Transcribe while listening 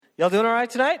Y'all doing all right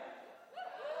tonight?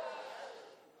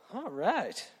 All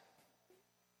right.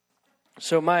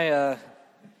 So my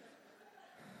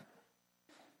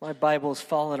Bible's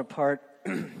falling apart.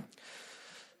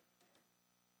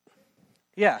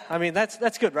 Yeah, I mean,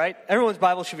 that's good, right? Everyone's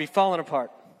Bible should be falling apart.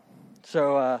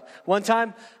 So one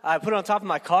time, I put it on top of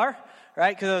my car,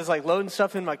 right? Because I was, like, loading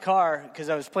stuff in my car because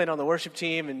I was playing on the worship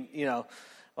team. And, you know,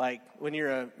 like, when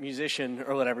you're a musician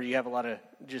or whatever, you have a lot of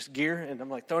just gear. And I'm,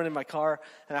 like, throwing it in my car.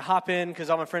 And I hop in because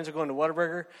all my friends are going to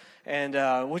Whataburger.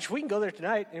 And which we can go there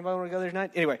tonight. Anybody want to go there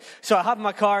tonight? Anyway, so I hop in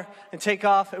my car and take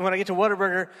off. And when I get to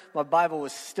Whataburger, my Bible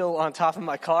was still on top of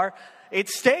my car. It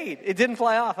stayed. It didn't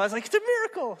fly off. I was like, it's a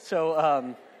miracle.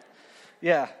 So,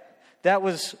 yeah, that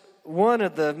was one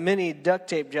of the many duct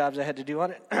tape jobs I had to do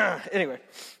on it. Anyway,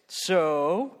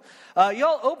 so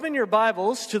y'all open your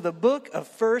Bibles to the book of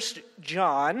 1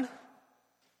 John.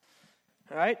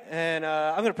 All right, and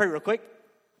I'm going to pray real quick.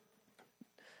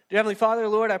 Dear Heavenly Father,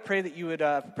 Lord, I pray that you would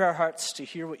prepare our hearts to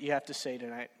hear what you have to say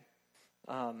tonight.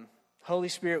 Holy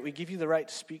Spirit, we give you the right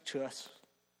to speak to us,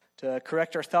 to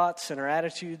correct our thoughts and our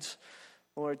attitudes,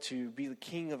 Lord, to be the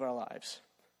king of our lives.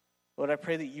 Lord, I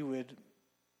pray that you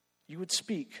would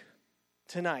speak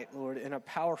tonight, Lord, in a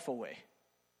powerful way.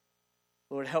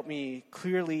 Lord, help me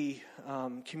clearly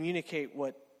communicate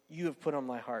what you have put on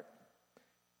my heart.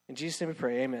 In Jesus' name we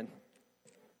pray, amen.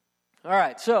 All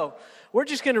right, so we're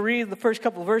just going to read the first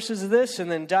couple of verses of this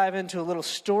and then dive into a little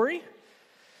story.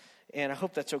 And I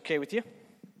hope that's okay with you.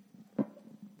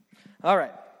 All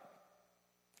right.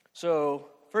 So,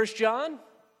 1 John,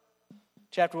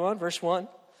 chapter 1, verse 1.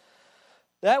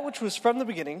 That which was from the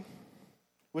beginning,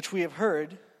 which we have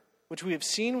heard, which we have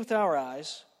seen with our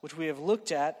eyes, which we have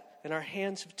looked at, and our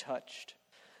hands have touched.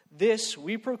 This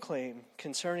we proclaim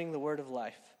concerning the word of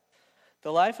life.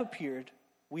 The life appeared,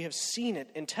 we have seen it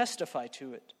and testify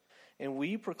to it, and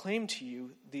we proclaim to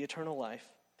you the eternal life,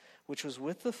 which was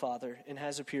with the Father and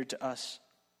has appeared to us.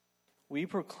 We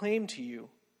proclaim to you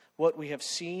what we have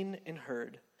seen and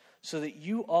heard, so that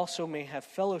you also may have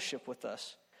fellowship with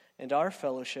us, and our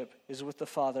fellowship is with the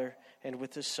Father and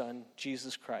with his Son,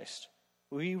 Jesus Christ.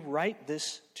 We write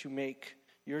this to make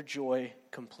your joy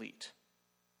complete.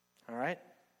 All right?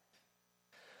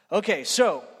 Okay,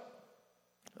 so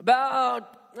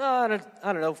about, I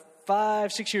don't know,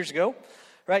 5-6 years ago,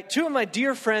 right, two of my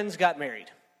dear friends got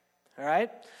married. All right?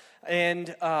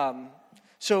 And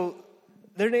so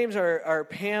their names are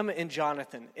Pam and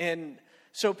Jonathan. And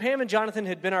so Pam and Jonathan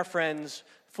had been our friends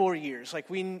for years. Like,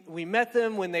 we met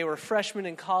them when they were freshmen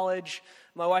in college.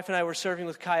 My wife and I were serving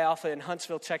with Chi Alpha in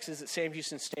Huntsville, Texas at Sam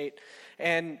Houston State.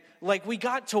 And, like, we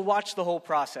got to watch the whole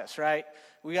process, right?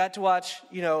 We got to watch,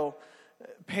 you know,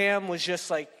 Pam was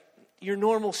just, like, your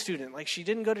normal student. Like, she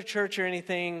didn't go to church or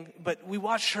anything, but we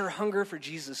watched her hunger for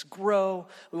Jesus grow.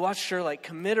 We watched her, like,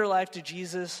 commit her life to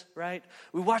Jesus, right?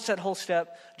 We watched that whole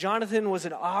step. Jonathan was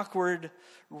an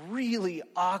really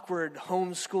awkward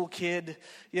homeschool kid,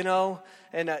 you know?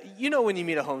 And you know when you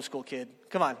meet a homeschool kid.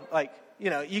 Come on, like, you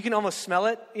know, you can almost smell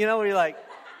it, you know, where you're like,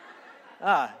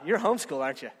 you're homeschooled,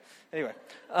 aren't you? Anyway,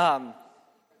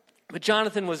 but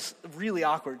Jonathan was really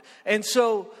awkward. And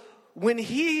so when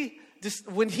he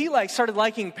like started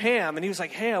liking Pam and he was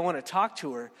like, hey, I want to talk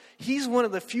to her, he's one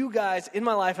of the few guys in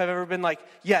my life I've ever been like,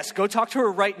 yes, go talk to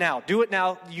her right now. Do it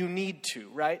now. You need to,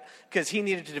 right? Because he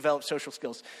needed to develop social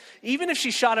skills. Even if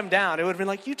she shot him down, it would have been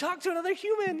like, you talk to another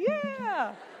human.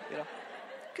 Yeah. You know,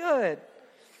 good.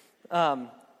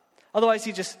 Otherwise,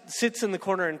 he just sits in the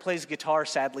corner and plays guitar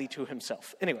sadly to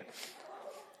himself. Anyway,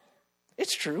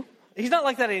 it's true. He's not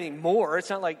like that anymore. It's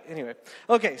not like, anyway.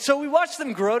 Okay, so we watched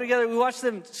them grow together. We watched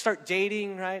them start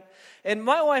dating, right? And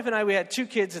my wife and I, we had 2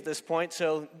 kids at this point,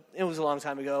 so it was a long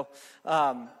time ago.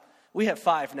 We have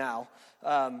 5 now.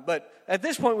 But at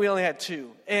this point, we only had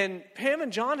 2. And Pam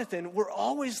and Jonathan were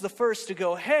always the first to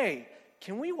go, hey,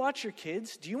 can we watch your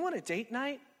kids? Do you want a date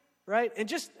night? Right? And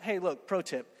just, hey, look, pro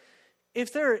tip.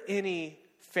 If there are any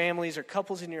families or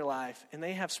couples in your life and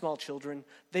they have small children,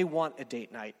 they want a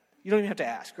date night. You don't even have to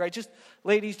ask, right? Just,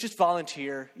 ladies, just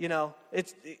volunteer, you know.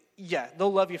 Yeah,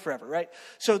 they'll love you forever, right?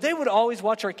 So they would always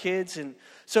watch our kids. And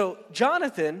so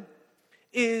Jonathan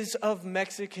is of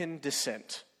Mexican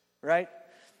descent, right?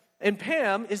 And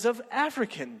Pam is of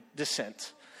African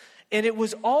descent. And it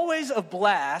was always a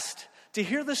blast to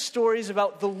hear the stories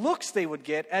about the looks they would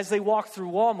get as they walked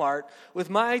through Walmart with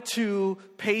my 2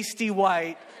 pasty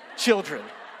white children,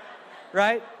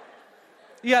 right?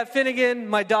 You got Finnegan,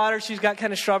 my daughter, she's got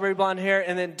kind of strawberry blonde hair,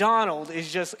 and then Donald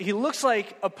is just, he looks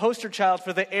like a poster child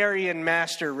for the Aryan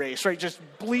master race, right? Just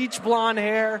bleach blonde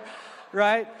hair,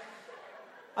 right?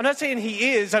 I'm not saying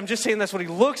he is, I'm just saying that's what he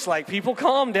looks like. People,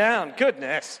 calm down.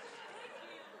 Goodness.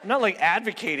 I'm not like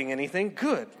advocating anything.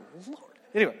 Good Lord.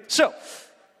 Anyway, so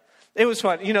it was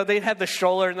fun. You know, they had the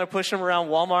stroller and they're pushing them around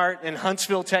Walmart in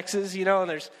Huntsville, Texas, you know, and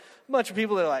there's a bunch of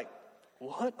people that are like,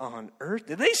 what on earth?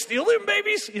 Did they steal them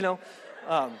babies? You know,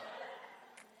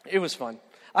 it was fun.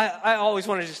 I always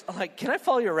wanted to just, like, can I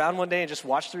follow you around one day and just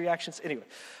watch the reactions? Anyway,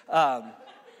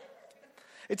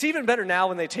 it's even better now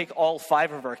when they take all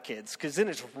 5 of our kids, because then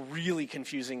it's really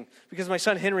confusing, because my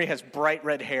son Henry has bright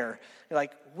red hair. You're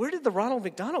like, where did the Ronald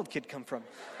McDonald kid come from?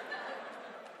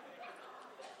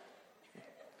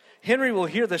 Henry will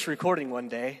hear this recording one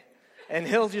day, and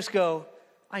he'll just go,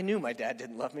 I knew my dad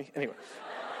didn't love me. Anyway,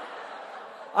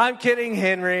 I'm kidding,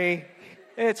 Henry.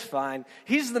 It's fine.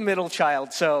 He's the middle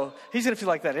child, so he's going to feel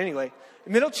like that anyway.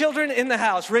 Middle children in the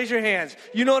house, raise your hands.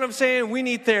 You know what I'm saying? We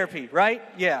need therapy, right?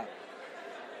 Yeah.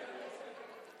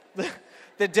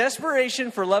 The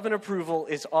desperation for love and approval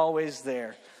is always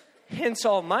there. Hence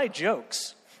all my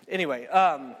jokes. Anyway,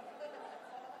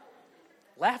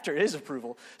 laughter is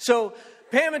approval. So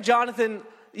Pam and Jonathan,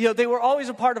 you know, they were always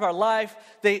a part of our life.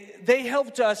 They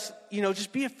helped us, you know,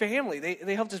 just be a family.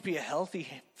 They helped us be a healthy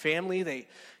family.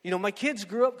 My kids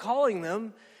grew up calling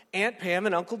them Aunt Pam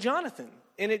and Uncle Jonathan.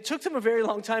 And it took them a very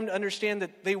long time to understand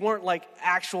that they weren't like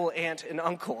actual aunt and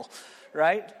uncle,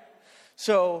 right?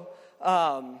 So,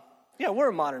 we're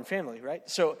a modern family, right?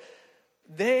 So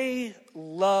they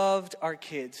loved our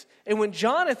kids. And when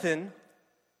Jonathan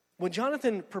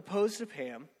proposed to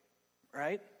Pam,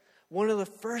 right, one of the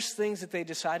first things that they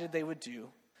decided they would do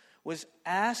was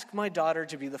ask my daughter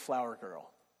to be the flower girl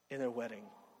in their wedding,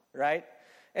 right?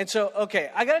 And so, okay,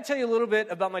 I got to tell you a little bit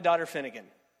about my daughter Finnegan,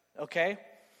 okay?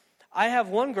 I have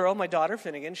one girl, my daughter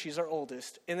Finnegan, she's our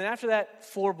oldest, and then after that,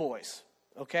 4 boys,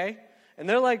 okay? And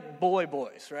they're like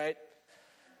boys, right?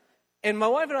 And my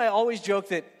wife and I always joke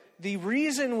that the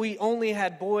reason we only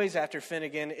had boys after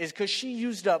Finnegan is because she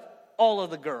used up all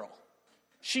of the girl.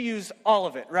 She used all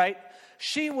of it, right?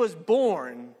 She was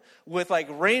born with like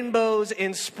rainbows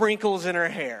and sprinkles in her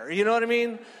hair. You know what I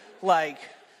mean? Like,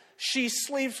 she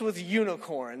sleeps with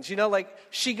unicorns. You know, like,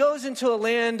 she goes into a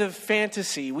land of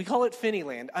fantasy. We call it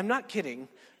Finnyland. I'm not kidding.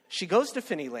 She goes to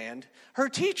Finnyland. Her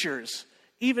teachers,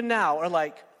 even now, are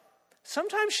like,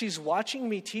 sometimes she's watching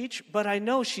me teach, but I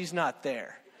know she's not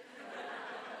there.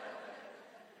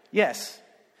 Yes,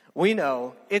 we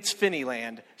know it's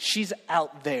Finnyland. She's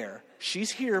out there.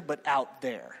 She's here, but out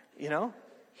there. You know?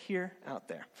 Here, out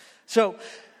there. So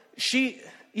she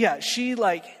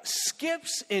like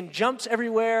skips and jumps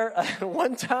everywhere.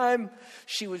 One time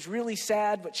she was really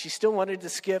sad, but she still wanted to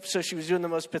skip, so she was doing the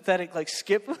most pathetic like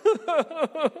skip.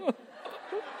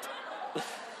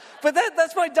 But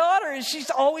that's my daughter, and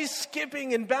she's always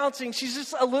skipping and bouncing. She's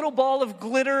just a little ball of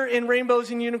glitter and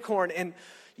rainbows and unicorn. And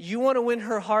you want to win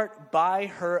her heart, buy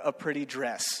her a pretty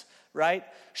dress, right?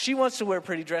 She wants to wear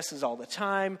pretty dresses all the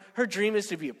time. Her dream is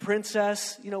to be a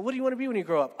princess. You know, what do you want to be when you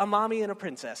grow up? A mommy and a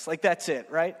princess. Like, that's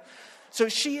it, right? So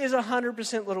she is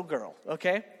 100% little girl,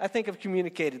 okay? I think I've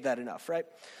communicated that enough, right?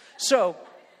 So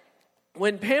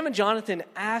when Pam and Jonathan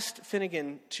asked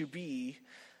Finnegan to be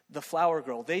the flower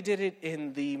girl, they did it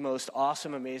in the most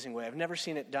awesome, amazing way. I've never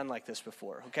seen it done like this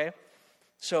before, okay?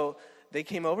 So they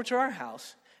came over to our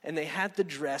house, and they had the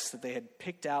dress that they had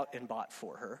picked out and bought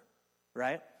for her,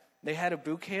 right? They had a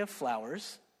bouquet of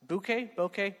flowers. Bouquet?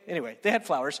 Anyway, they had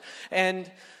flowers. And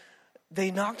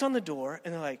they knocked on the door,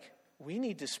 and they're like, we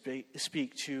need to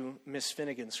speak to Miss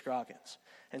Finnegan Scroggins.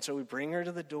 And so we bring her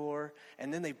to the door,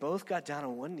 and then they both got down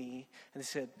on one knee, and they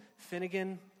said,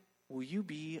 Finnegan, will you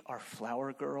be our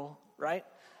flower girl, right?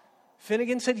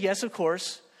 Finnegan said yes, of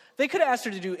course. They could have asked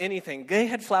her to do anything. They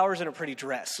had flowers in a pretty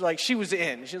dress. Like, she was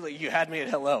in. She was like, you had me at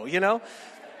hello, you know?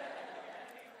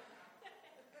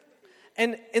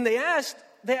 And they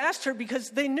asked her because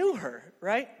they knew her,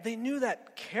 right? They knew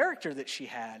that character that she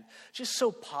had. Just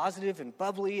so positive and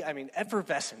bubbly. I mean,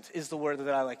 effervescent is the word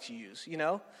that I like to use, you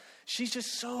know? She's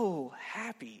just so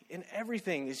happy, and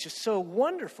everything is just so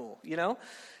wonderful, you know?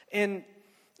 And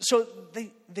so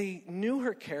they knew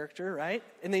her character, right?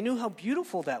 And they knew how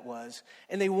beautiful that was.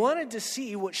 And they wanted to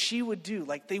see what she would do.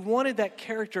 Like, they wanted that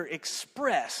character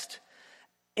expressed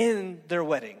in their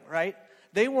wedding, right?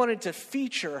 They wanted to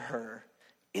feature her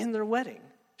in their wedding.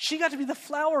 She got to be the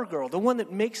flower girl, the one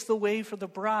that makes the way for the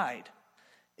bride.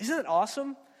 Isn't that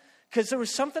awesome? Because there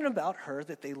was something about her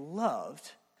that they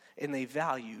loved and they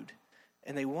valued,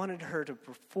 and they wanted her to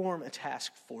perform a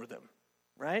task for them,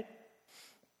 right?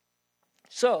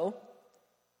 So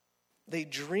they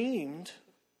dreamed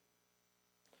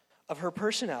of her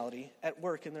personality at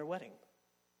work in their wedding,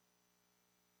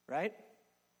 right?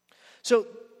 So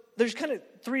there's kind of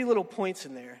 3 little points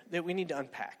in there that we need to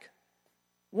unpack.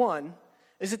 One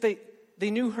is that they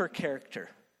knew her character.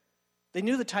 They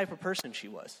knew the type of person she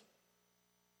was.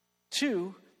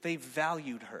 2, they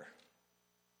valued her.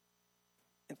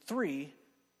 And 3,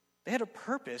 they had a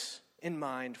purpose in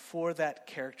mind for that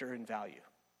character and value.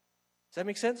 Does that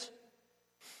make sense?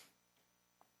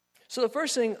 So the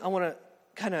first thing I want to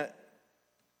kind of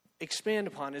expand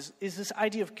upon is this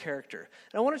idea of character.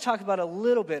 And I want to talk about a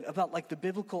little bit about like the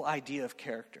biblical idea of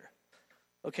character.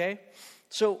 Okay?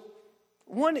 So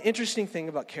one interesting thing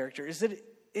about character is that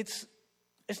it's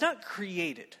not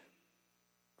created,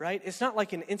 right? It's not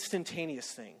like an instantaneous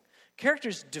thing.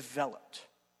 Character's developed.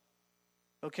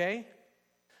 Okay?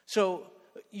 So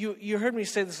you heard me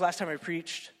say this last time I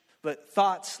preached, but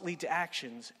thoughts lead to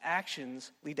actions,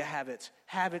 actions lead to habits,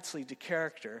 habits lead to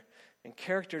character, and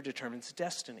character determines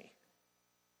destiny.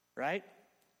 Right?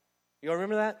 You all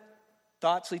remember that?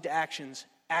 Thoughts lead to actions,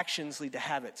 actions lead to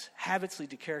habits, habits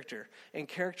lead to character, and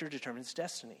character determines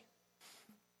destiny.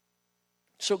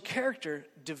 So character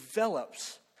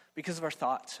develops because of our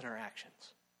thoughts and our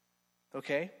actions.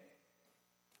 Okay?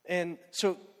 And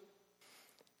so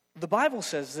the Bible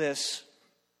says this,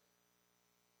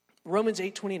 Romans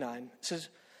 8:29 says,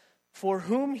 "For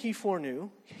whom he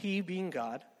foreknew, he being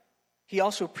God, he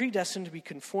also predestined to be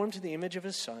conformed to the image of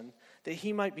his Son, that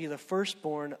he might be the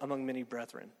firstborn among many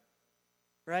brethren."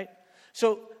 Right?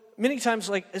 So many times,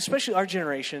 like, especially our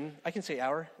generation, I can say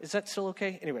our, is that still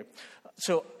okay? Anyway,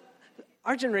 so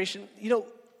our generation,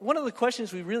 one of the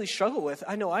questions we really struggle with,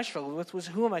 I know I struggled with, was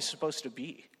who am I supposed to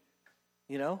be?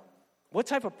 What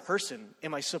type of person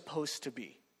am I supposed to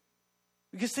be?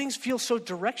 Because things feel so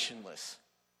directionless.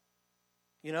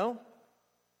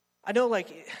 I know,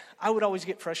 like, I would always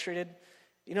get frustrated.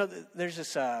 There's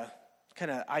this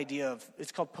kind of idea of,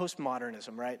 it's called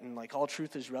postmodernism, right? And like all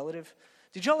truth is relative.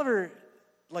 Did y'all ever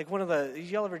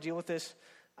deal with this?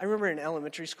 I remember in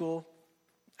elementary school,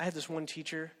 I had this one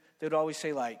teacher that would always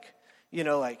say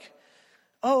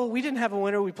oh, we didn't have a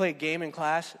winner, we played a game in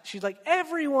class. She's like,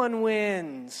 everyone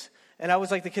wins. And I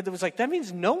was like the kid that was like, that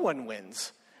means no one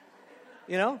wins.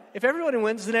 If everyone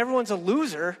wins, then everyone's a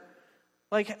loser.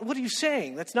 Like, what are you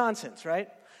saying? That's nonsense, right?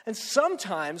 And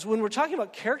sometimes when we're talking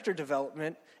about character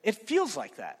development, it feels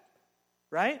like that,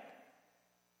 right?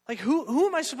 Like, who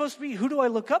am I supposed to be? Who do I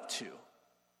look up to,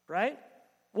 right?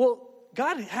 Well,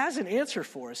 God has an answer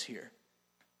for us here.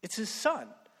 It's his Son.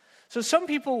 So some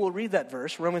people will read that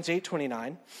verse, Romans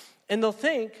 8:29, and they'll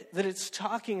think that it's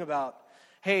talking about,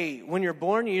 hey, when you're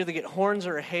born, you either get horns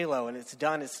or a halo, and it's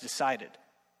done, it's decided,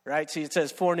 right? See, it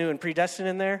says foreknew and predestined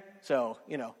in there. So,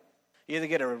 you either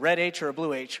get a red H or a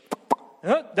blue H.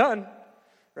 Done,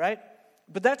 right?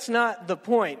 But that's not the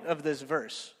point of this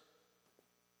verse.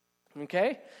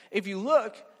 Okay? If you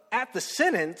look at the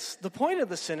sentence, the point of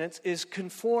the sentence is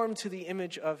conform to the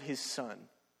image of his Son.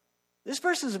 This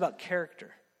verse is about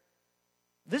character.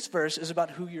 This verse is about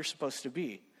who you're supposed to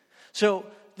be. So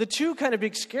the two kind of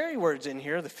big scary words in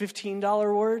here, the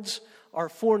 $15 words, are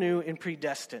foreknew and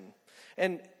predestined.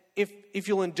 And if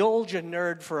you'll indulge a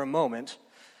nerd for a moment,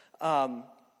 I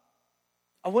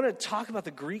want to talk about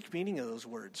the Greek meaning of those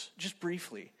words, just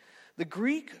briefly. The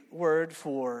Greek word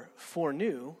for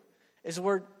foreknew is the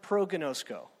word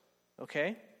prognosko,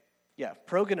 okay? Yeah,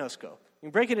 prognosko. You can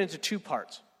break it into two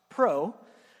parts. Pro,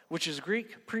 which is a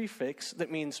Greek prefix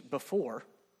that means before,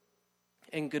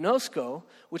 and gnosko,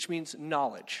 which means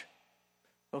knowledge,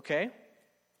 okay?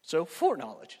 So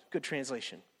foreknowledge, good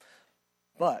translation.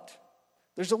 But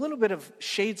there's a little bit of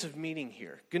shades of meaning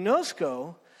here.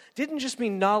 Gnosko didn't just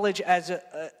mean knowledge as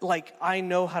like I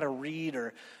know how to read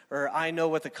or I know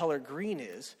what the color green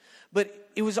is, but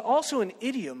it was also an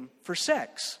idiom for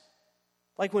sex.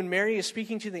 Like when Mary is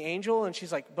speaking to the angel and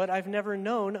she's like, but I've never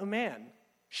known a man.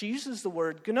 She uses the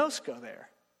word gnosko there.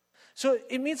 So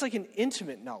it means like an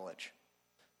intimate knowledge.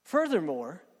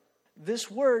 Furthermore, this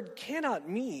word cannot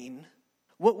mean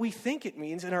what we think it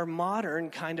means in our modern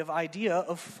kind of idea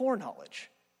of foreknowledge,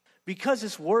 because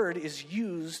this word is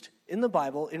used in the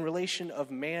Bible in relation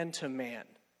of man to man.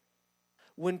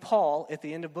 When Paul, at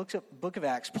the end of book of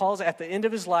Acts, Paul's at the end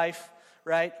of his life,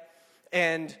 right?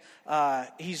 And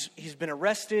he's been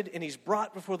arrested and he's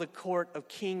brought before the court of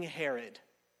King Herod.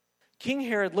 King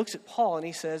Herod looks at Paul and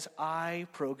he says, I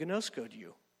prognoskoed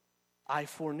you. I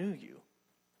foreknew you.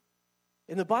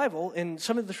 In the Bible, in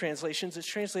some of the translations, it's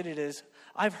translated as,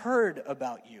 I've heard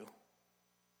about you.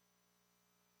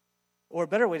 Or a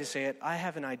better way to say it, I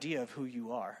have an idea of who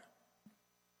you are.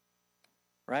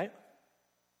 Right?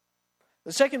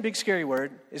 The second big scary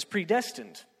word is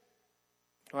predestined.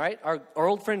 All right? Our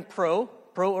old friend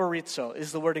pro-orizo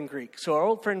is the word in Greek. So our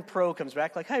old friend pro comes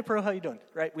back like, hi pro, how you doing?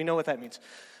 Right? We know what that means.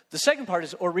 The second part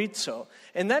is orizo,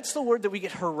 and that's the word that we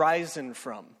get horizon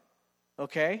from.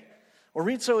 okay?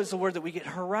 Orizo is the word that we get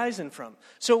horizon from.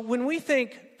 So when we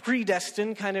think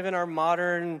predestined, kind of in our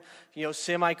modern,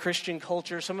 semi-Christian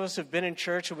culture, some of us have been in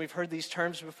church and we've heard these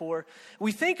terms before.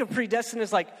 We think of predestined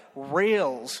as like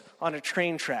rails on a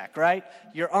train track, right?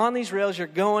 You're on these rails, you're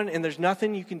going, and there's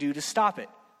nothing you can do to stop it,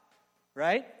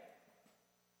 right?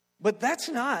 But that's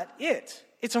not it.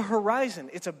 It's a horizon.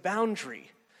 It's a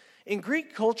boundary. In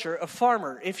Greek culture, a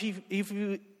farmer, if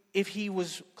he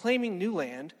was claiming new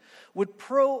land, would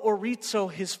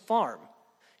pro-orizo his farm.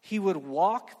 He would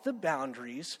walk the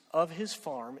boundaries of his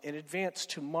farm in advance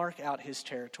to mark out his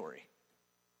territory.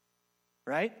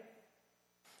 Right?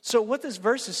 So what this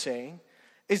verse is saying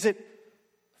is that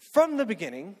from the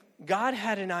beginning, God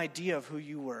had an idea of who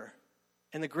you were.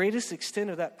 And the greatest extent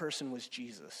of that person was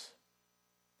Jesus.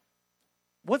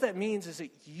 What that means is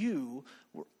that you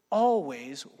were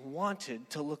always wanted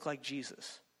to look like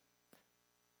Jesus.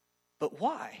 But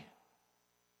why?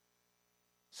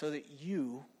 So that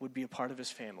you would be a part of his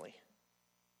family.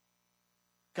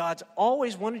 God's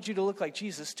always wanted you to look like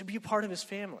Jesus, to be a part of his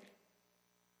family.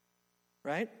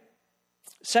 Right?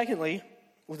 Secondly,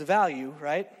 with the value,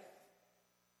 right?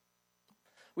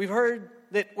 We've heard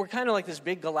that we're kind of like this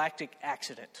big galactic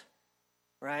accident,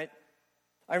 right?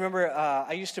 I remember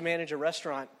I used to manage a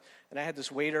restaurant, and I had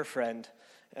this waiter friend,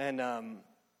 and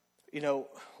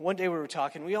one day we were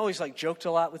talking. We always joked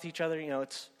a lot with each other.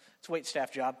 It's a wait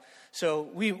staff job, so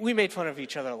we made fun of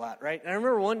each other a lot, right? And I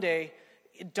remember one day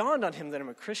it dawned on him that I'm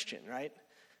a Christian, right?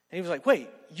 And he was like, "Wait,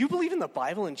 you believe in the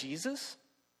Bible and Jesus?"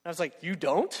 And I was like, "You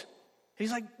don't?"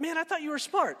 He's like, "Man, I thought you were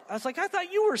smart." I was like, "I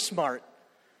thought you were smart."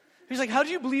 He's like, "How do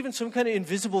you believe in some kind of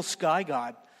invisible sky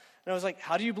god?" And I was like,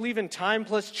 "How do you believe in time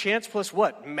plus chance plus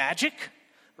what? Magic?"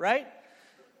 Right?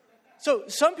 So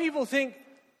some people think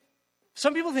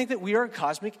that we are a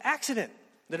cosmic accident.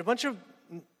 That a bunch of,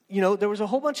 there was a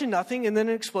whole bunch of nothing and then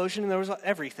an explosion and there was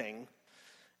everything.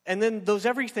 And then those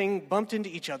everything bumped into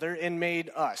each other and made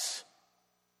us.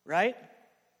 Right?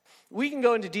 We can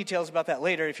go into details about that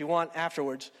later if you want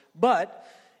afterwards. But,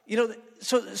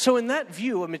 so in that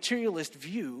view, a materialist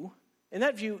view, in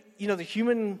that view, the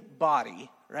human body,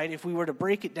 right, if we were to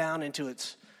break it down into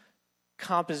its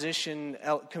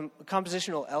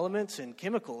compositional elements and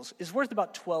chemicals, is worth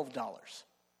about $12,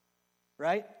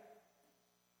 right?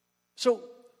 So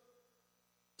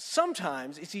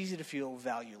sometimes it's easy to feel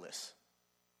valueless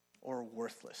or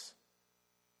worthless,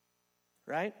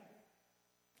 right?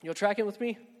 You'll track it with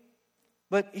me?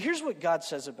 But here's what God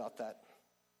says about that.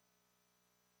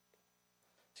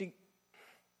 See,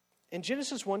 in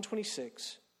Genesis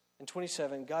 1:26 and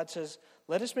 27, God says,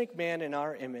 "Let us make man in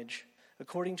our image,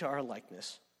 according to our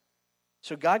likeness."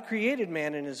 So God created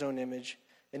man in his own image,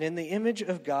 and in the image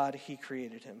of God he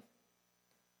created him.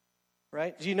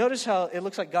 Right? Do you notice how it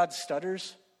looks like God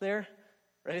stutters there,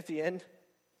 right at the end?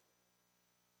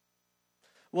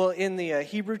 Well, in the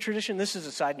Hebrew tradition, this is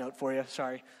a side note for you,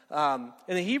 sorry.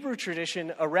 In the Hebrew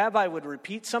tradition, a rabbi would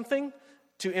repeat something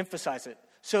to emphasize it.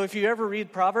 So if you ever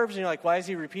read Proverbs and you're like, why is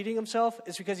he repeating himself?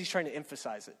 It's because he's trying to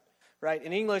emphasize it, right?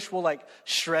 In English, we'll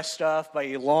stress stuff by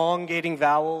elongating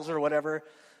vowels or whatever.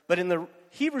 But in the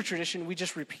Hebrew tradition, we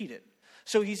just repeat it.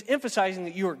 So he's emphasizing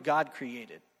that you are God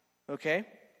created, okay?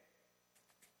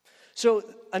 So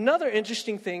another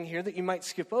interesting thing here that you might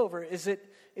skip over is that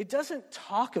it doesn't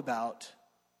talk about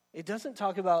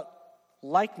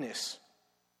likeness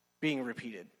being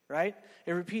repeated, right?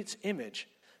 It repeats image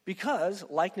because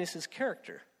likeness is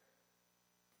character,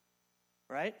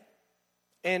 right?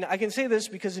 And I can say this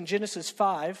because in Genesis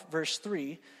 5, verse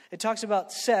 3, it talks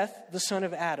about Seth, the son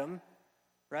of Adam,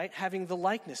 right, having the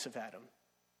likeness of Adam.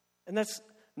 And that's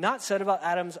not said about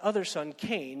Adam's other son,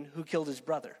 Cain, who killed his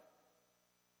brother,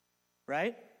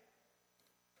 right?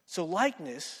 So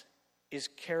likeness is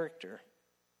character.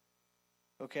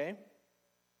 Okay?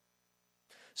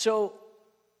 So,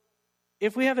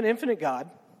 if we have an infinite God,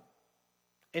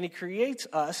 and he creates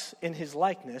us in his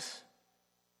likeness,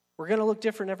 we're going to look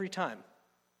different every time.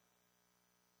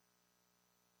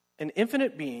 An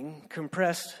infinite being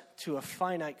compressed to a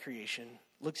finite creation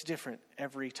looks different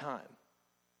every time.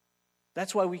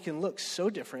 That's why we can look so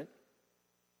different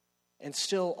and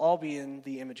still all be in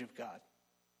the image of God.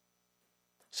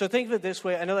 So think of it this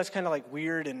way. I know that's kind of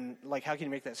weird and how can you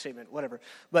make that statement? Whatever.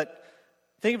 But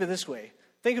think of it this way.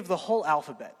 Think of the whole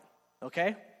alphabet,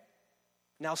 okay?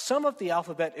 Now sum up the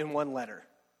alphabet in one letter.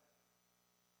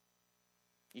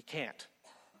 You can't,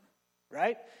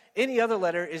 right? Any other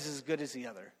letter is as good as the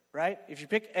other, right? If you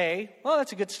pick A, well,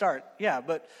 that's a good start. Yeah,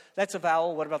 but that's a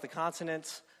vowel. What about the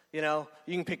consonants? You know,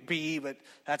 you can pick B, but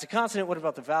that's a consonant. What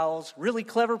about the vowels? Really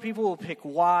clever people will pick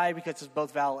Y because it's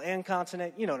both vowel and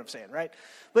consonant. You know what I'm saying, right?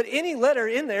 But any letter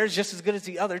in there is just as good as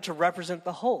the other to represent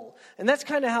the whole. And that's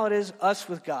kind of how it is us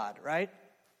with God, right?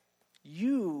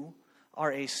 You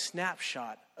are a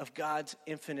snapshot of God's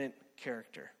infinite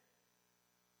character.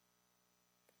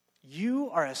 You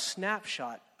are a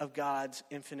snapshot of God's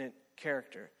infinite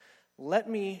character. Let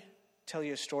me tell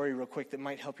you a story real quick that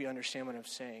might help you understand what I'm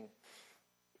saying.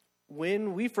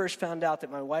 When we first found out that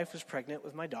my wife was pregnant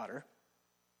with my daughter,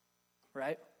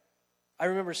 right? I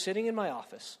remember sitting in my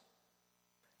office,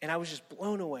 and I was just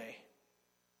blown away.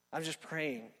 I was just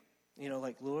praying,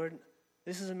 like, Lord,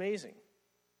 this is amazing.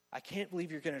 I can't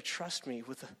believe you're going to trust me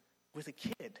with a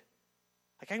kid.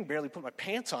 Like, I can barely put my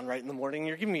pants on right in the morning, and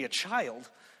you're giving me a child,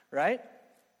 right?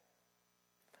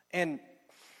 And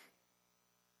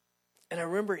I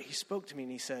remember he spoke to me,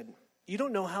 and he said, you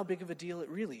don't know how big of a deal it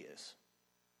really is.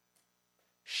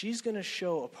 She's going to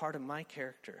show a part of my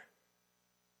character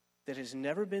that has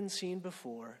never been seen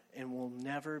before and will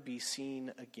never be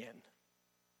seen again.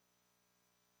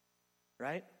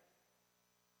 Right?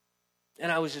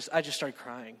 And I just started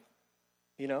crying,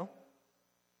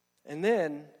 And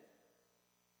then,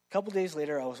 a couple days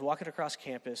later, I was walking across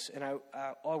campus, and I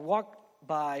walked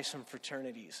by some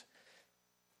fraternities.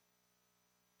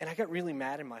 And I got really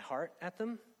mad in my heart at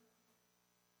them.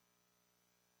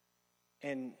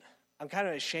 And I'm kind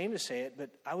of ashamed to say it, but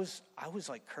I was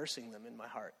like cursing them in my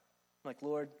heart. I'm like,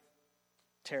 Lord,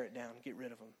 tear it down, get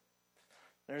rid of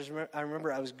them. I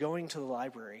remember I was going to the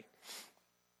library,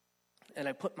 and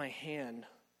I put my hand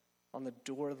on the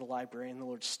door of the library, and the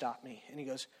Lord stopped me. And he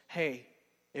goes, hey,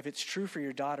 if it's true for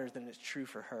your daughter, then it's true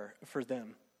for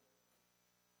them.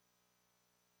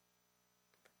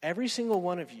 Every single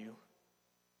one of you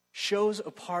shows a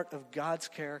part of God's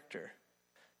character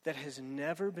that has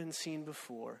never been seen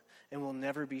before and will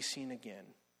never be seen again.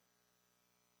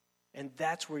 And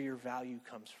that's where your value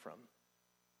comes from.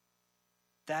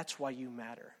 That's why you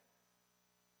matter.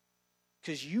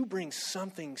 Because you bring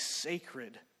something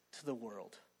sacred to the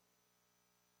world.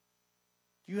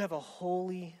 You have a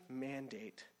holy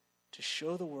mandate to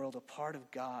show the world a part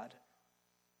of God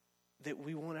that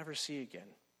we won't ever see again.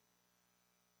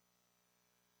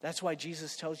 That's why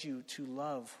Jesus tells you to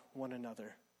love one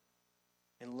another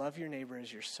and love your neighbor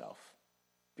as yourself.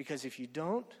 Because if you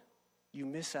don't, you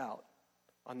miss out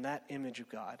on that image of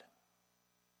God.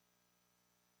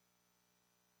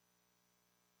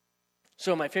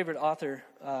 So my favorite author,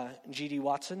 G.D.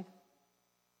 Watson,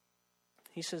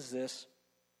 he says this: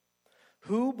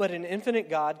 who but an infinite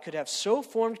God could have so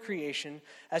formed creation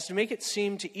as to make it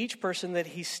seem to each person that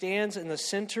he stands in the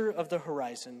center of the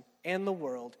horizon and the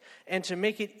world, and to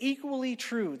make it equally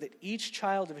true that each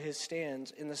child of his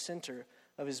stands in the center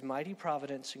of his mighty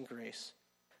providence and grace?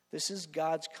 This is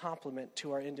God's complement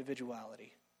to our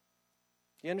individuality.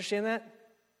 You understand that?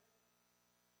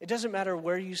 It doesn't matter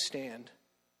where you stand,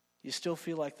 you still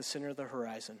feel like the center of the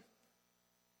horizon.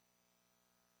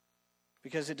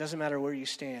 Because it doesn't matter where you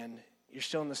stand, you're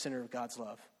still in the center of God's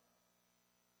love.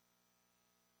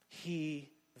 He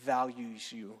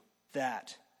values you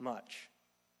that much.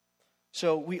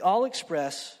 So we all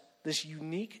express this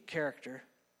unique character,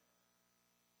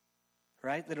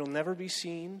 right, that will never be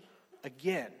seen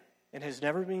again and has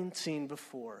never been seen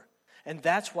before. And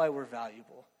that's why we're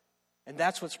valuable. And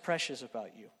that's what's precious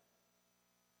about you.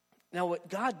 Now, what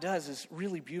God does is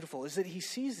really beautiful, is that he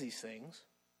sees these things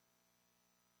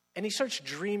and he starts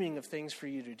dreaming of things for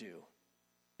you to do.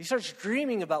 He starts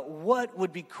dreaming about what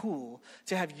would be cool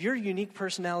to have your unique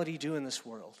personality do in this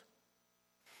world.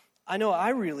 I know I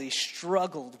really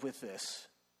struggled with this.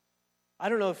 I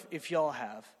don't know if y'all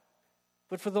have.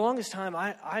 But for the longest time,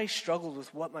 I struggled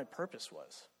with what my purpose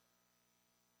was.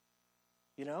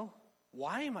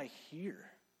 Why am I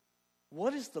here?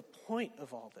 What is the point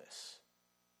of all this?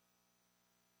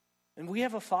 And we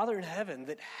have a Father in heaven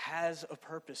that has a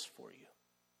purpose for you.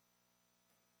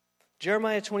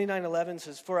 Jeremiah 29:11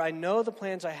 says, "For I know the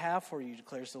plans I have for you,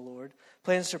 declares the Lord,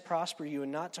 plans to prosper you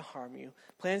and not to harm you,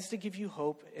 plans to give you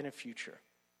hope in a future."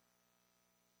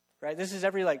 Right? This is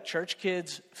every church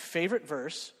kid's favorite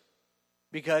verse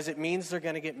because it means they're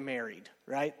going to get married,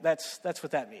 right? That's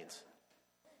what that means.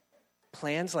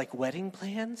 Plans like wedding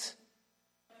plans?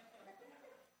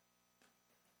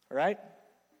 All right?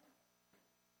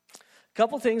 A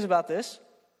couple things about this.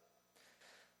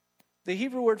 The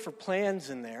Hebrew word for plans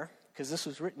in there, because this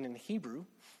was written in Hebrew,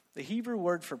 the Hebrew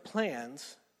word for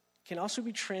plans can also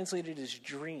be translated as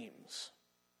dreams.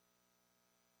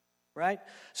 Right?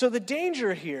 So the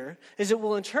danger here is that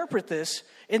we'll interpret this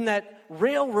in that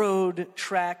railroad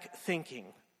track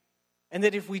thinking. and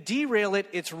that if we derail it,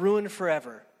 it's ruined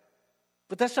forever.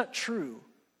 But that's not true.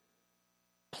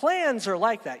 Plans are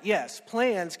like that. Yes,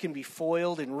 plans can be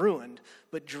foiled and ruined,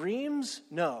 but dreams,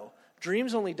 no.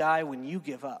 Dreams only die when you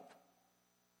give up.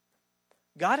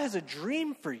 God has a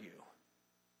dream for you.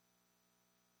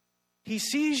 He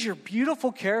sees your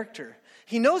beautiful character.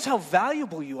 He knows how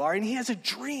valuable you are, and he has a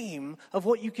dream of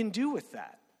what you can do with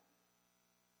that.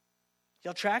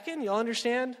 Y'all tracking? Y'all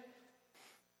understand?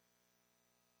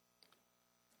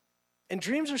 And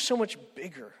dreams are so much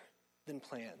bigger than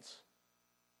plans,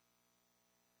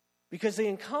 because they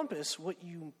encompass what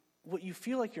you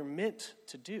feel like you're meant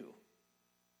to do.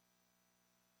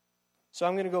 So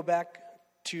I'm going to go back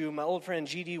to my old friend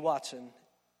G.D. Watson.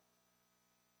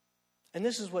 And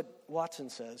this is what Watson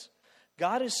says.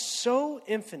 God is so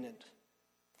infinite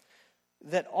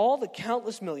that all the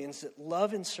countless millions that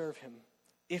love and serve him,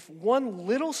 if one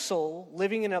little soul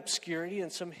living in obscurity in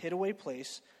some hideaway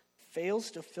place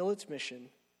fails to fill its mission,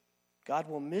 God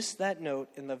will miss that note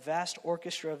in the vast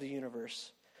orchestra of the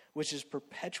universe, which is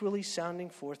perpetually sounding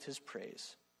forth his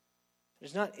praise.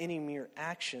 There's not any mere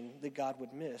action that God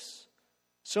would miss,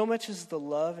 so much as the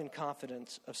love and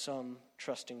confidence of some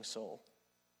trusting soul.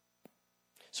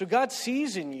 So God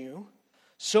sees in you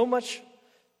so much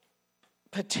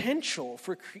potential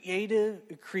for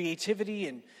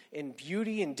creativity and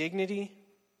beauty and dignity,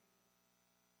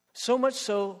 so much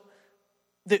so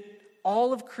that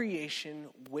all of creation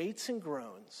waits and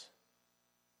groans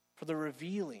for the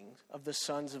revealing of the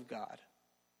sons of God.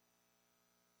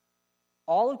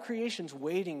 All of creation's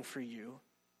waiting for you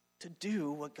to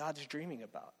do what God's dreaming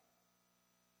about.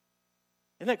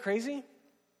 Isn't that crazy?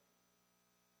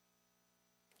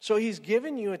 So he's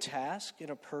given you a task and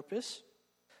a purpose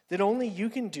that only you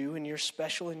can do in your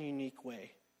special and unique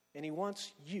way. And he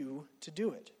wants you to do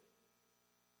it.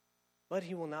 But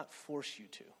he will not force you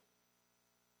to.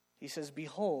 He says,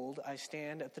 "Behold, I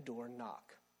stand at the door and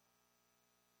knock."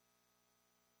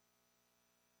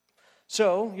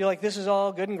 So, you're like, this is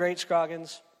all good and great,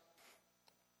 Scroggins.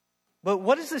 But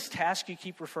what is this task you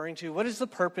keep referring to? What is the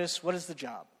purpose? What is the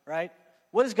job, right?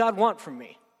 What does God want from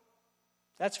me?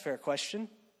 That's a fair question.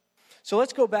 So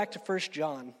let's go back to 1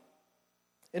 John.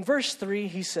 In verse 3,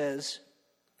 he says,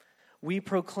 "We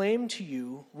proclaim to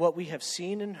you what we have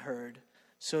seen and heard,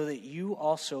 so that you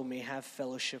also may have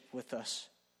fellowship with us.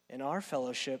 And our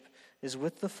fellowship is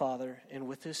with the Father and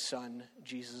with his Son,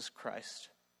 Jesus Christ."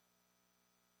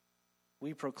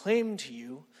 We proclaim to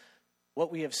you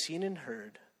what we have seen and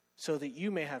heard, so that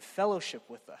you may have fellowship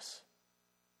with us.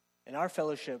 And our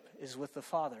fellowship is with the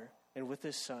Father and with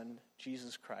his Son,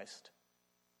 Jesus Christ.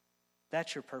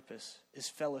 That's your purpose, is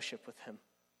fellowship with him.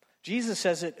 Jesus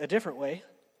says it a different way.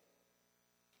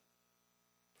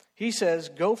 He says,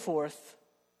 "Go forth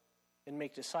and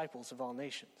make disciples of all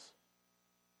nations."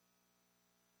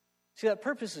 See, that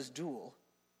purpose is dual.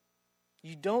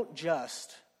 You don't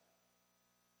just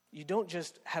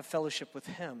have fellowship with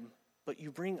him, but you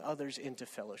bring others into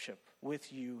fellowship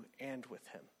with you and with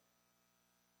him.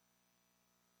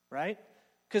 Right?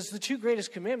 Because the two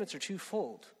greatest commandments are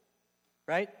twofold.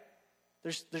 Right?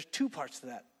 There's two parts to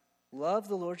that. Love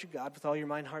the Lord your God with all your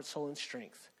mind, heart, soul, and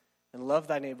strength. And love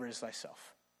thy neighbor as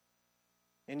thyself.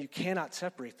 And you cannot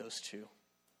separate those two.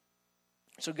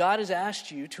 So God has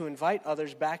asked you to invite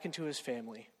others back into his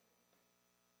family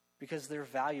because they're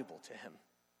valuable to him.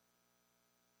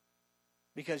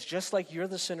 Because just like you're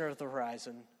the center of the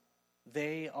horizon,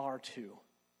 they are too.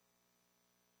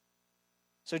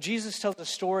 So Jesus tells a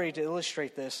story to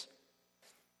illustrate this.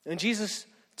 And Jesus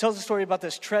tells a story about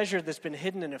this treasure that's been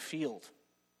hidden in a field.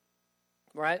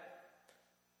 Right?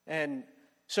 And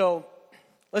so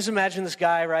let's imagine this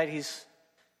guy, right? He's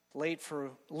late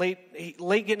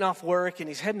getting off work, and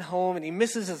he's heading home, and he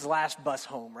misses his last bus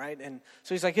home, right? And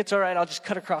so he's like, "It's all right, I'll just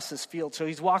cut across this field." So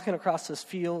he's walking across this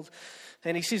field,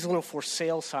 and he sees a little "for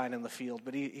sale" sign in the field,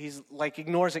 but he's like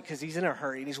ignores it because he's in a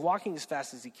hurry, and he's walking as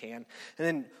fast as he can. And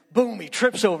then, boom, he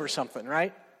trips over something,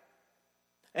 right?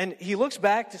 And he looks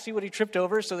back to see what he tripped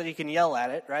over so that he can yell at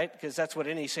it, right? Because that's what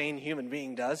any sane human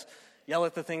being does. Yell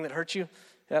at the thing that hurts you.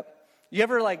 Yep. You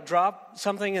ever like drop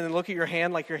something and then look at your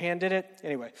hand like your hand did it?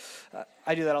 Anyway,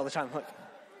 I do that all the time. Like,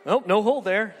 nope, no hole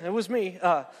there. It was me.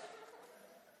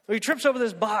 He trips over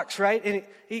this box, right? And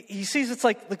he sees it's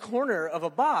like the corner of a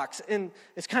box, and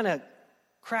it's kind of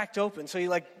cracked open. So he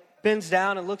like bends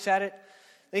down and looks at it.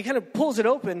 And he kind of pulls it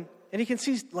open, and he can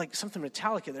see like something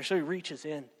metallic in there. So he reaches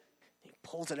in, he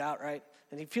pulls it out, right?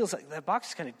 And he feels like that box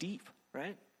is kind of deep,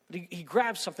 right? But he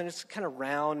grabs something. It's kind of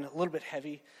round, a little bit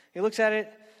heavy. He looks at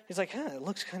it. He's like, it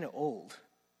looks kind of old,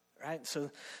 right? So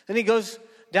then he goes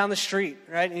down the street,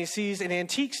 right? And he sees an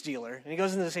antiques dealer. And he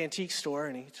goes into this antique store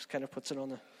and he just kind of puts it on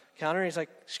the counter. And he's like,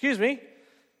 excuse me,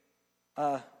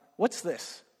 what's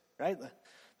this, right?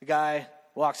 The guy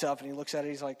walks up and he looks at it.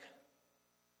 He's like,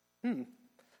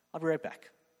 I'll be right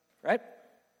back, right?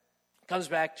 Comes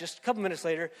back just a couple minutes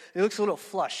later. He looks a little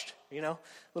flushed, a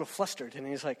little flustered. And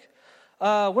he's like,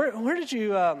 where did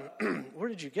you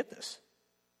get this?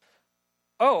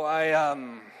 Oh, I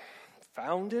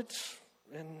found it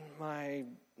in my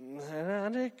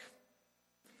attic.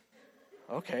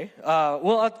 Okay.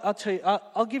 Well, I'll tell you.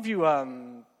 I'll give you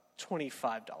 $25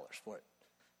 for it.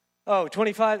 Oh,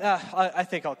 25? I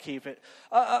think I'll keep it.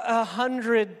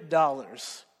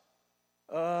 $100.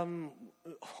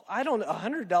 I don't know.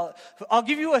 $100. I'll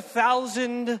give you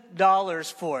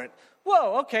 $1,000 for it.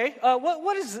 Whoa. Okay.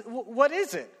 What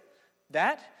is it?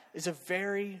 That is a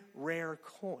very rare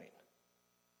coin.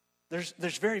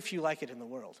 There's very few like it in the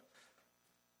world.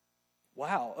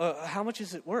 Wow. How much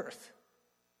is it worth?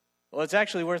 Well, it's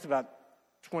actually worth about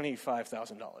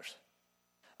 $25,000.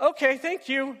 Okay, thank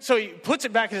you. So he puts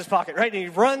it back in his pocket, right? And he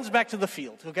runs back to the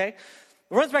field, okay?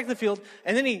 He runs back to the field,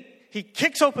 and then he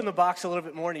kicks open the box a little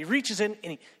bit more, and he reaches in,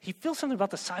 and he feels something about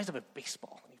the size of a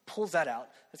baseball. And he pulls that out.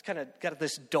 It's kind of got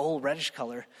this dull reddish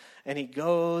color. And he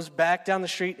goes back down the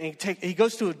street, and he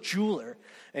goes to a jeweler,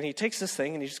 and he takes this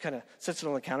thing, and he just kind of sets it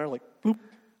on the counter like, boop.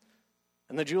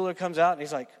 And the jeweler comes out, and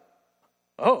he's like,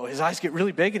 oh, his eyes get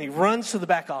really big, and he runs to the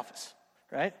back office,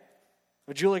 right?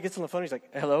 The jeweler gets on the phone, he's like,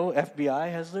 hello,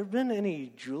 FBI, has there been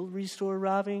any jewelry store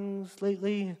robbings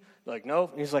lately? They're like, no.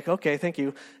 And he's like, okay, thank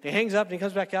you. He hangs up, and he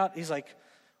comes back out. He's like,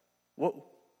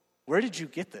 where did you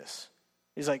get this?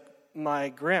 He's like, my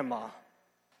grandma. And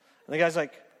the guy's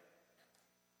like,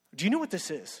 do you know what this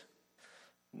is?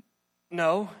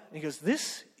 No. And he goes,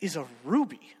 this is a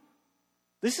ruby.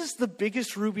 This is the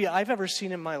biggest ruby I've ever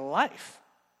seen in my life.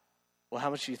 Well, how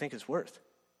much do you think it's worth?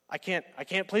 I can't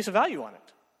place a value on it.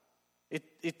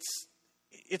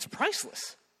 It's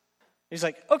priceless. He's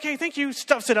like, okay, thank you,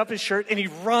 stuffs it up his shirt, and he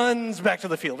runs back to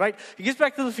the field, right? He gets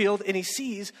back to the field, and he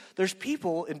sees there's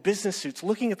people in business suits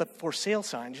looking at the for sale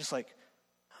sign, just like,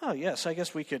 oh, yes, I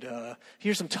guess we could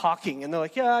hear some talking. And they're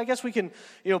like, yeah, I guess we can,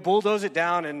 bulldoze it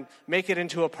down and make it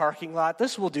into a parking lot.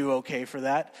 This will do okay for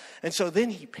that. And so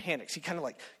then he panics. He kind of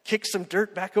like kicks some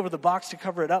dirt back over the box to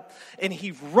cover it up. And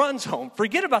he runs home.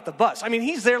 Forget about the bus. I mean,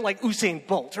 he's there like Usain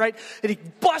Bolt, right? And he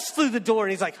busts through the door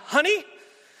and he's like, honey,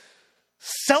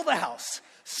 sell the house,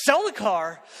 sell the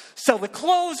car, sell the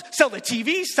clothes, sell the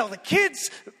TV, sell the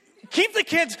kids, keep the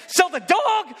kids, sell the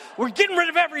dog. We're getting rid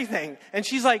of everything. And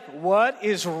she's like, what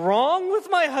is wrong with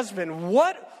my husband?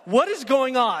 What is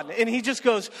going on? And he just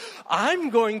goes,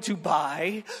 I'm going to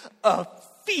buy a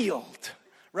field,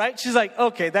 right? She's like,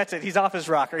 okay, that's it. He's off his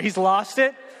rocker. He's lost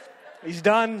it. He's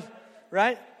done,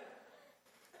 right?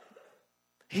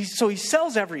 So he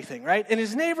sells everything, right? And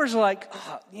his neighbors are like,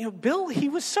 Bill, he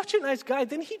was such a nice guy.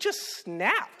 Then he just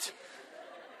snapped.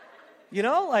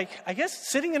 I guess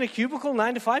sitting in a cubicle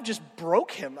 9 to 5 just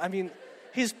broke him. I mean,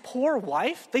 his poor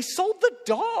wife, they sold the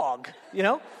dog,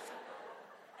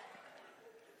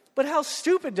 But how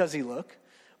stupid does he look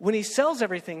when he sells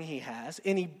everything he has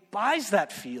and he buys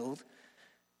that field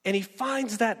and he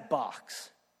finds that box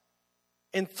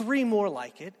and 3 more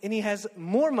like it, and he has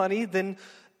more money than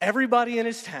everybody in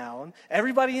his town,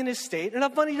 everybody in his state,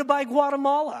 enough money to buy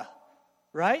Guatemala,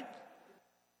 right?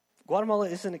 Guatemala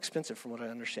isn't expensive from what I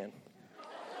understand.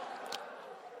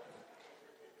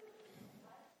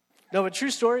 No, but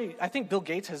true story, I think Bill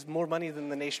Gates has more money than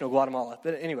the nation of Guatemala.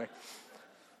 But anyway.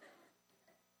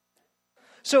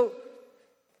 So,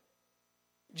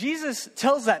 Jesus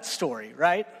tells that story,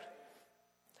 right?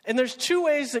 And there's 2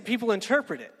 ways that people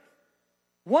interpret it.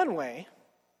 One way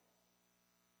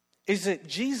is that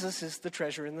Jesus is the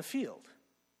treasure in the field.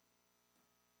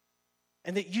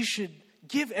 And that you should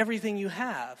give everything you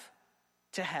have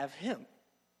to have him.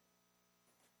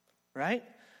 Right?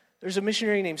 There's a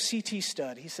missionary named C.T.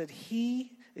 Studd. He said,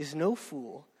 he is no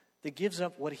fool that gives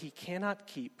up what he cannot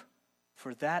keep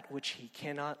for that which he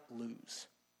cannot lose.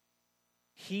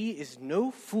 He is no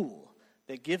fool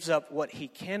that gives up what he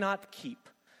cannot keep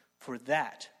for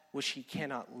that which he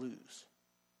cannot lose.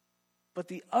 But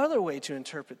the other way to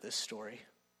interpret this story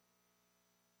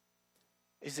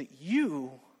is that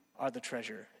you are the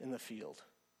treasure in the field,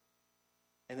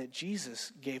 and that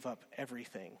Jesus gave up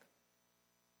everything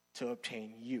to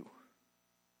obtain you.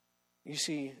 You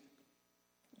see,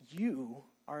 you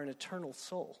are an eternal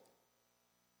soul.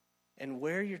 And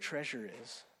where your treasure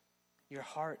is, your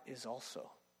heart is also.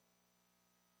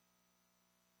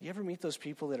 You ever meet those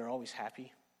people that are always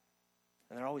happy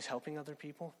and they're always helping other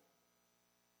people?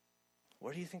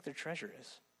 Where do you think their treasure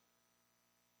is?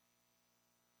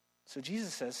 So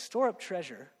Jesus says, store up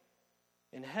treasure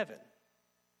in heaven,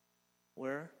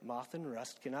 where moth and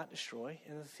rust cannot destroy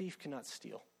and the thief cannot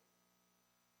steal.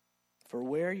 For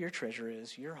where your treasure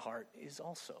is, your heart is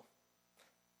also.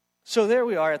 So there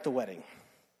we are at the wedding.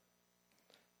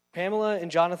 Pamela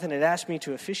and Jonathan had asked me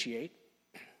to officiate,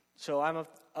 so I'm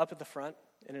up at the front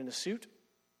and in a suit,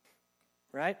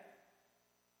 right?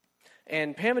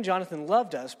 And Pam and Jonathan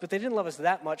loved us, but they didn't love us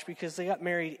that much because they got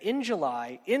married in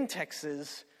July in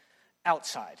Texas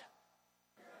outside.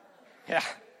 Yeah.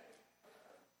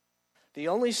 The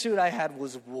only suit I had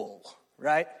was wool,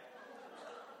 right?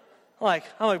 I'm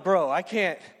like, bro, I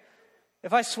can't.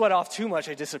 If I sweat off too much,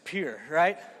 I disappear,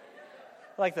 right?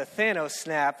 Like the Thanos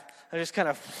snap, I just kind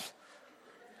of,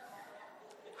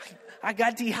 I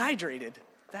got dehydrated.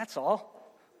 That's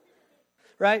all,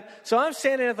 right? So I'm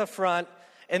standing at the front,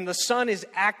 and the sun is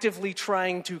actively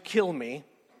trying to kill me,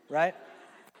 right?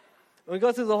 We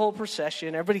go through the whole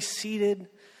procession. Everybody's seated.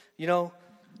 You know,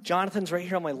 Jonathan's right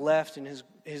here on my left, and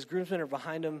his groomsmen are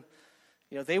behind him.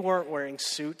 You know, they weren't wearing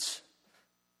suits.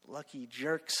 Lucky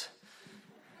jerks,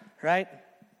 right?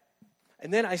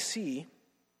 And then I see,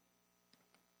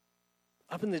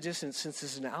 up in the distance, since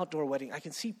this is an outdoor wedding, I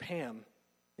can see Pam,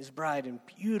 his bride, in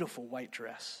beautiful white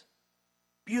dress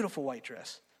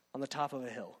on the top of a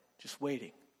hill, just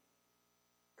waiting,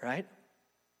 right?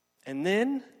 And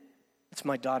then it's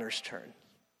my daughter's turn.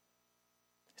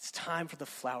 It's time for the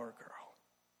flower girl,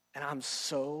 and I'm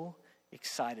so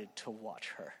excited to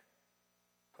watch her,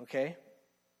 okay?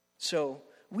 So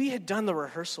we had done the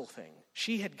rehearsal thing.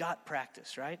 She had got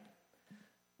practice, right?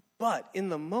 But in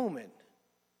the moment,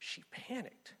 she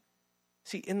panicked.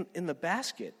 See, in the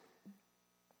basket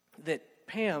that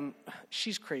Pam,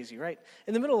 she's crazy, right?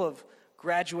 In the middle of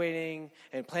graduating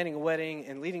and planning a wedding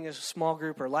and leading a small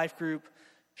group or life group,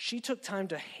 she took time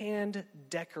to hand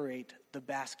decorate the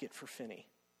basket for Finney.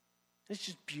 It's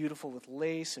just beautiful with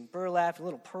lace and burlap and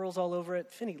little pearls all over it.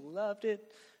 Finney loved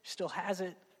it. She still has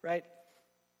it, right?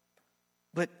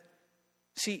 But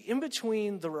see, in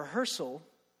between the rehearsal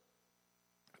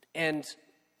and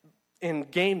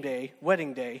game day,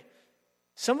 wedding day,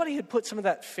 somebody had put some of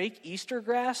that fake Easter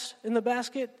grass in the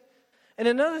basket. And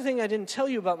another thing I didn't tell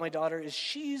you about my daughter is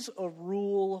she's a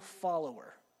rule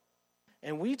follower.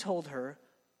 And we told her,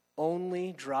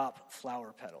 only drop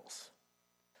flower petals.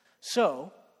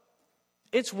 So,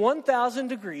 it's 1,000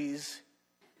 degrees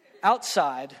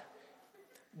outside.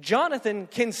 Jonathan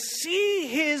can see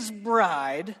his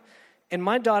bride, and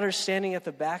my daughter's standing at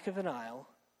the back of an aisle,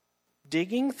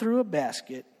 digging through a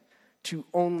basket to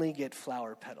only get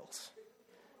flower petals.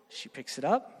 She picks it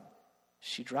up,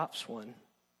 she drops one,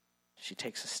 she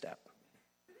takes a step.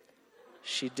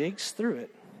 She digs through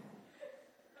it,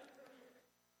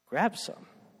 grabs some,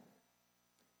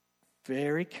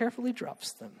 very carefully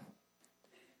drops them,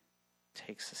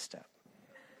 takes a step.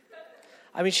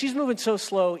 I mean, she's moving so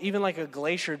slow, even like a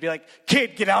glacier would be like,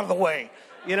 kid, get out of the way,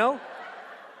 you know?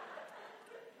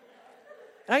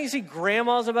 And I can see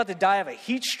grandma's about to die of a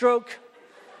heat stroke.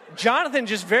 Jonathan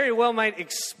just very well might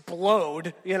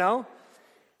explode, you know?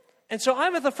 And so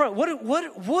I'm at the front. What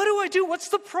do I do? What's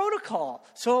the protocol?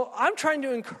 So I'm trying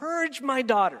to encourage my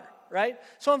daughter, right?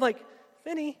 So I'm like,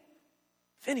 Finney,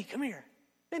 come here.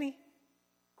 Finney,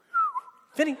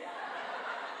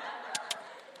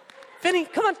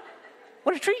 come on.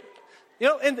 What a treat. You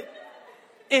know, and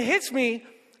it hits me.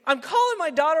 I'm calling my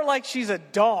daughter like she's a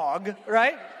dog,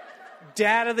 right?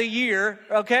 Dad of the year,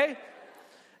 okay?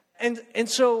 And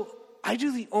so I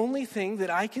do the only thing that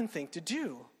I can think to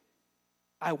do.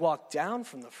 I walk down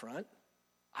from the front.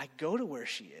 I go to where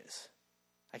she is.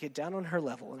 I get down on her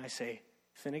level and I say,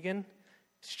 Finnegan,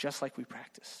 it's just like we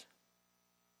practiced.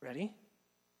 Ready?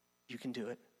 You can do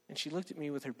it. And she looked at me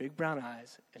with her big brown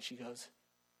eyes and she goes,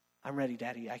 I'm ready,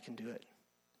 Daddy, I can do it.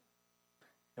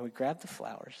 And we grab the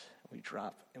flowers, and we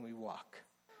drop, and we walk.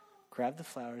 Grab the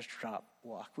flowers, drop,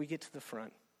 walk. We get to the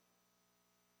front.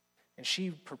 And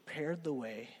she prepared the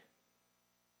way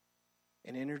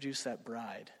and introduced that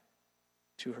bride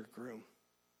to her groom.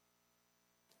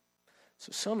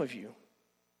 So some of you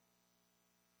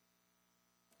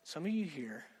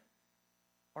here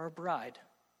are a bride.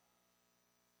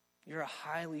 You're a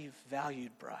highly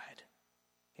valued bride.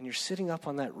 And you're sitting up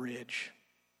on that ridge,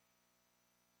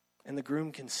 and the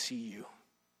groom can see you.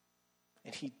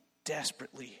 And he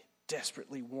desperately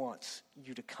wants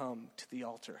you to come to the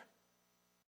altar